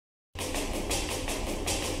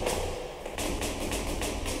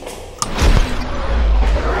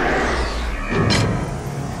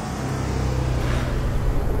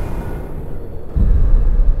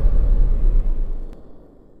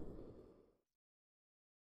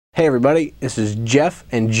Hey everybody, this is Jeff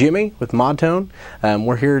and Jimmy with ModTone.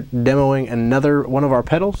 We're here demoing another one of our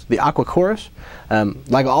pedals, the Aqua Chorus.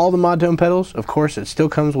 Like all the ModTone pedals, of course, it still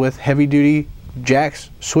comes with heavy-duty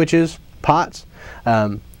jacks, switches, pots,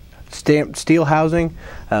 stamped steel housing,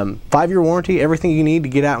 5-year warranty, everything you need to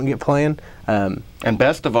get out and get playing. And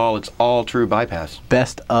best of all, it's all true bypass.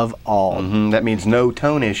 Best of all. That means no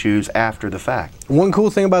tone issues after the fact. One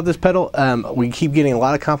cool thing about this pedal, we keep getting a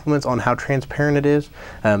lot of compliments on how transparent it is,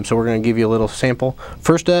 so we're going to give you a little sample.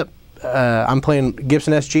 First up, I'm playing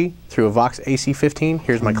Gibson SG through a Vox AC15.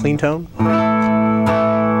 Here's my clean tone.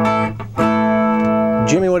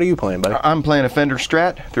 Jimmy, what are you playing, buddy? I'm playing a Fender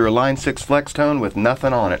Strat through a Line 6 flex tone with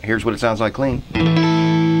nothing on it. Here's what it sounds like clean.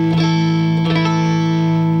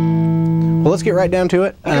 Well, let's get right down to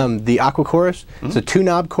it. The Aqua Chorus, it's a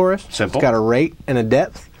 2-knob chorus. Simple. It's got a rate and a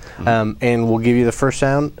depth, and we'll give you the first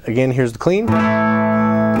sound. Again, here's the clean,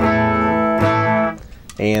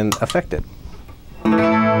 and affected.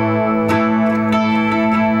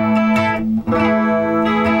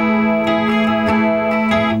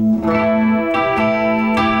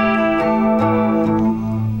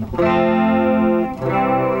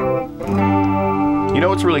 You know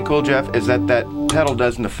what's really cool, Jeff, is that pedal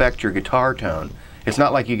doesn't affect your guitar tone. It's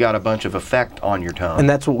not like you got a bunch of effect on your tone. And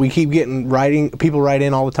that's what we keep getting people write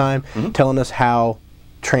in all the time, telling us how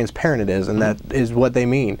transparent it is, and that is what they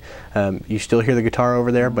mean. You still hear the guitar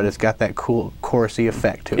over there, but it's got that cool chorusy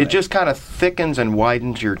effect to it. It just kind of thickens and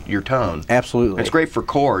widens your tone. Absolutely. It's great for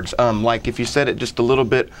chords. Like if you set it just a little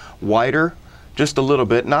bit wider, just a little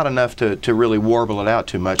bit, not enough to really warble it out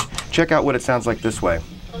too much. Check out what it sounds like this way.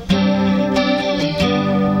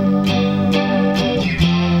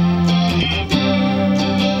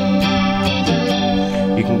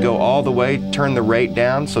 You can go all the way, turn the rate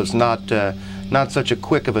down so it's not such a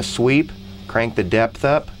quick of a sweep. Crank the depth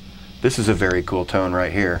up. This is a very cool tone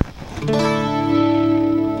right here.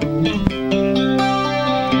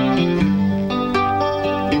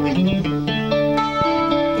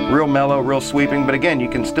 Real mellow, real sweeping, but again, you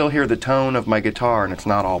can still hear the tone of my guitar and it's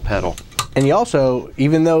not all pedal. And you also,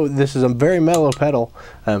 even though this is a very mellow pedal,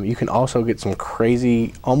 you can also get some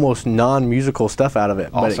crazy, almost non-musical stuff out of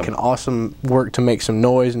it. Awesome. But it can also work to make some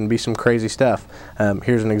noise and be some crazy stuff.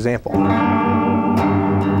 Here's an example.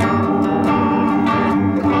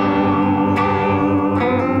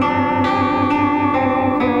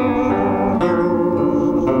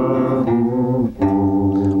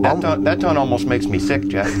 That tone almost makes me sick,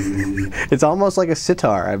 Jeff. It's almost like a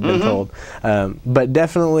sitar, I've been told. But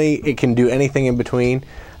definitely it can do anything in between.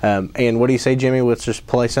 And what do you say, Jimmy? Let's just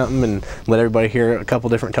play something and let everybody hear a couple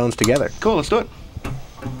different tones together. Cool, let's do it.